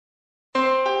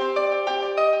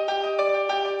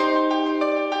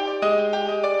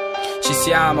Ci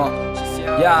siamo.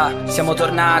 Siamo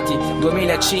tornati.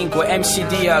 2005, MC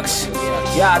Diox.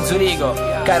 Zurigo,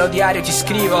 Caro Diario ti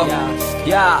scrivo.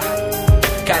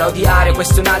 Caro Diario,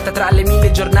 questa è un'altra tra le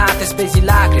 1000 giornate spesi in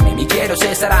lacrime. Mi chiedo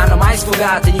se saranno mai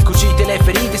sfogate, ricucite le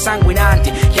ferite sanguinanti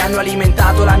che hanno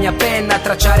alimentato la mia penna a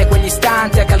tracciare quegli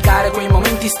istanti, a calcare quei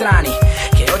momenti strani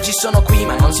che oggi sono qui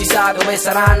ma non si sa dove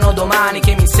saranno domani,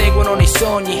 che mi inseguono nei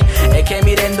sogni e che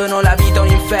mi rendono la vita un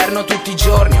inferno tutti i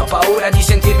giorni. Ho paura di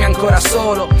sentirmi ancora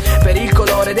solo per il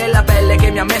colore della pelle che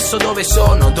mi ha messo dove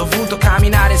sono. Ho dovuto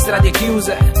camminare in strade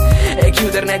chiuse e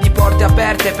chiuderne di porte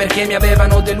aperte perché mi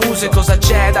avevano deluso. E cosa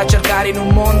c'è da cercare in un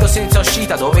mondo senza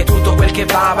uscita, dove tutto quel che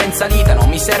va in salita? Non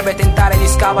mi serve tentare di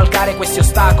scavalcare questi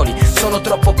ostacoli, sono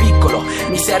troppo piccolo,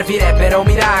 mi servirebbero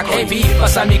miracoli. Ehi vi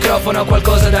passa il microfono, ho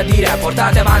qualcosa da dire.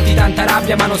 Portate avanti tanta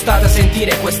rabbia ma non state a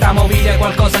sentire questa movida è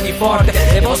qualcosa di forte.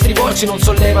 Le vostre voci non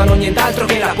sollevano nient'altro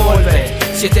che la polvere.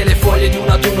 Siete le foglie di un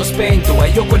autunno spento e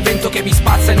io quel vento che vi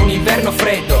spazza in un inverno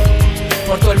freddo.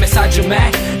 Porto il messaggio in me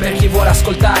per chi vuole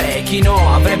ascoltare e chi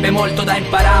no avrebbe molto da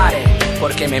imparare.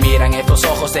 Porque me miran estos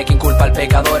ojos de quien culpa al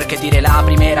pecador, que tire la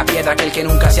primera piedra aquel que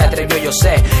nunca se atrevió. Yo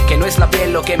sé que no es la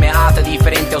piel lo que me hace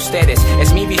diferente a ustedes,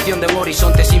 es mi visión de un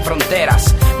horizonte sin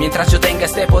fronteras. Mientras yo tenga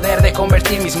este poder de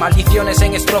convertir mis maldiciones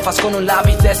en estrofas, con un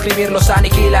lápiz de escribir los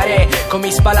aniquilaré con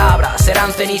mis palabras.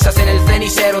 Serán cenizas en el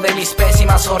cenicero de mis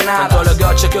pésimas jornadas. Con le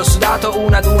gocce che ho sudato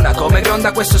una ad una, come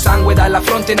gronda questo sangue dalla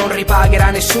fronte non ripagherà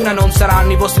nessuna. Non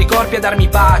saranno i vostri corpi a darmi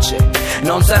pace,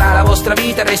 non sarà la vostra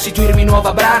vita a restituirmi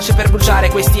nuova brace per bruciare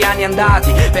questi anni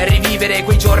andati, per rivivere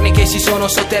quei giorni che si sono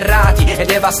sotterrati e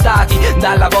devastati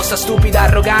dalla vostra stupida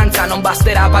arroganza. Non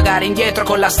basterà pagare indietro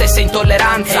con la stessa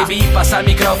intolleranza. E vi passa il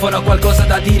microfono, ho qualcosa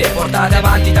da dire. Portate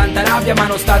avanti tanta rabbia ma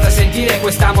non state a sentire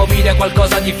questa movida è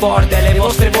qualcosa di forte. Le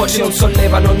vostre voci non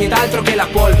sollevano nient'altro che la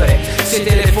polvere.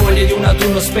 Siete le foglie di un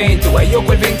autunno spento e io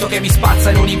quel vento che vi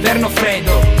spazza in un inverno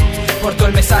freddo. Porto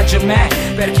il messaggio in me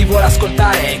per chi vuole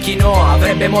ascoltare e chi no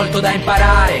avrebbe molto da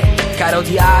imparare. Caro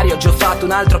Diario, oggi ho fatto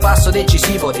un altro passo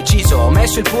decisivo, deciso. Ho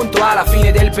messo il punto alla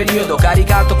fine del periodo, ho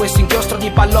caricato questo inchiostro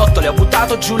di pallottole, ho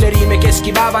buttato giù le rime che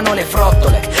schivavano le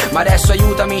frottole. Ma adesso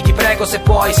aiutami, ti prego se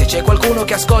puoi, se c'è qualcuno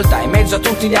che ascolta in mezzo a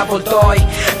tutti gli avvoltoi.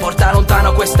 Porta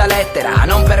lontano questa lettera,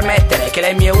 non permettere che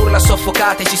le mie urla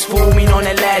soffocate si sfumino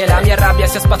nell'etere. La mia rabbia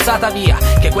sia spazzata via,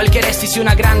 che quel che resti sia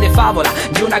una grande favola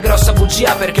di una grossa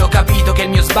bugia, perché ho capito che il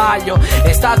mio sbaglio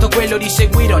è stato quello di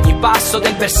seguire ogni passo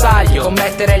del bersaglio,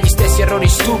 commettere gli stessi errori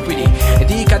stupidi e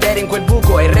di cadere in quel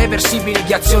buco irreversibili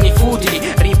di azioni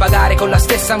futili, ripagare con la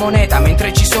stessa moneta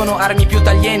mentre ci sono armi più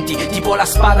taglienti tipo la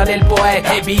spada del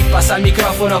poeta. E vi passa il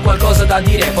microfono, ho qualcosa da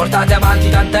dire. Portate avanti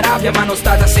tanta rabbia ma non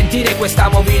state a sentire questa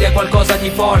movida è qualcosa di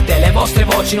forte. Le vostre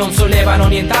voci non sollevano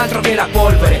nient'altro che la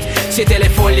polvere. Siete le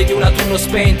foglie di un autunno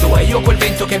spento e io quel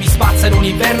vento che vi spazza in un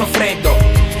inverno freddo.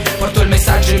 Porto il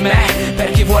messaggio in me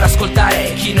per chi vuole ascoltare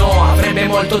e chi no avrebbe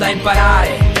molto da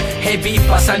imparare. E vi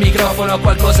passa il microfono, ho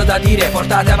qualcosa da dire.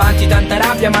 Portate avanti tanta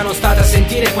rabbia ma non state a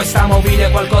sentire questa movida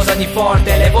è qualcosa di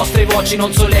forte. Le vostre voci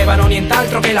non sollevano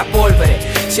nient'altro che la polvere.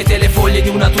 Siete le foglie di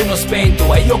un autunno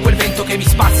spento e io quel vento che vi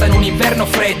spazza in un inverno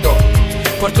freddo.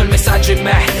 Porto il messaggio in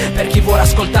me per chi vuole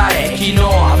ascoltare e chi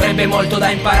no avrebbe molto da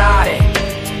imparare.